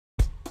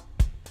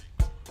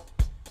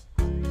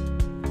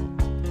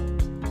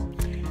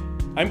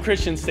I'm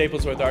Christian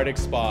Staples with Arctic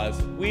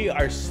Spas. We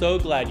are so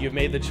glad you've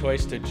made the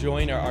choice to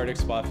join our Arctic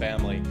Spa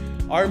family.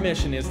 Our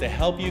mission is to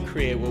help you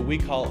create what we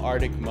call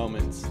Arctic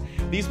moments.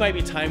 These might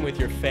be time with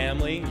your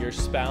family, your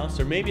spouse,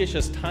 or maybe it's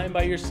just time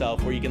by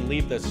yourself where you can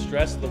leave the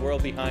stress of the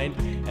world behind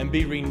and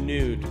be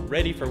renewed,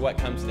 ready for what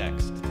comes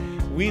next.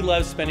 We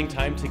love spending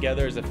time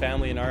together as a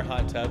family in our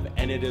hot tub,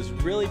 and it has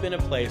really been a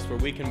place where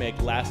we can make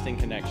lasting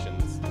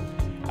connections.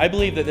 I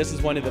believe that this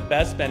is one of the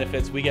best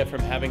benefits we get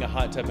from having a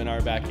hot tub in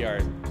our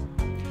backyard.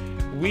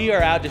 We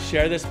are out to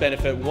share this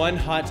benefit one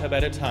hot tub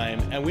at a time,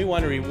 and we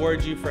want to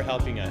reward you for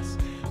helping us.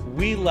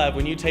 We love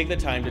when you take the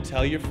time to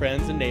tell your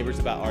friends and neighbors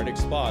about Arctic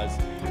Spas.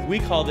 We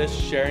call this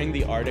sharing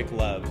the Arctic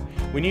love.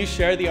 When you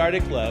share the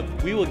Arctic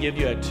love, we will give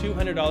you a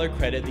 $200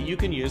 credit that you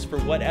can use for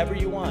whatever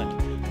you want.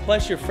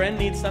 Plus your friend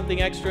needs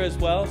something extra as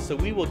well, so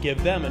we will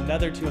give them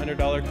another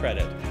 $200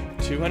 credit.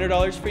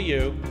 $200 for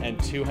you and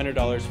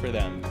 $200 for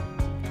them.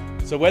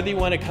 So whether you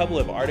want a couple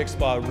of Arctic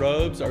Spa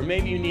robes or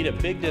maybe you need a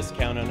big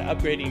discount on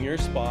upgrading your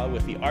spa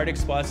with the Arctic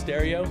Spa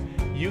stereo,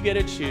 you get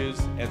to choose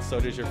and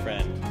so does your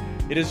friend.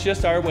 It is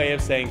just our way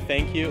of saying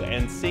thank you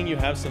and seeing you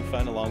have some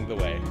fun along the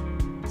way.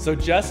 So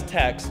just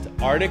text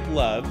Arctic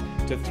Love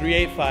to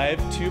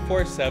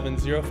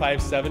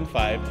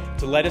 385-247-0575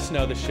 to let us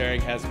know the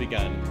sharing has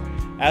begun.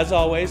 As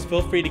always,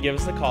 feel free to give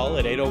us a call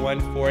at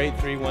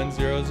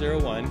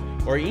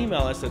 801-483-1001 or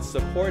email us at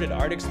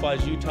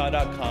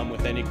support@arcticspasutah.com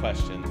with any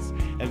questions.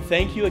 And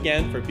thank you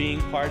again for being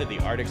part of the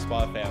Arctic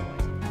Spa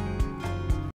family.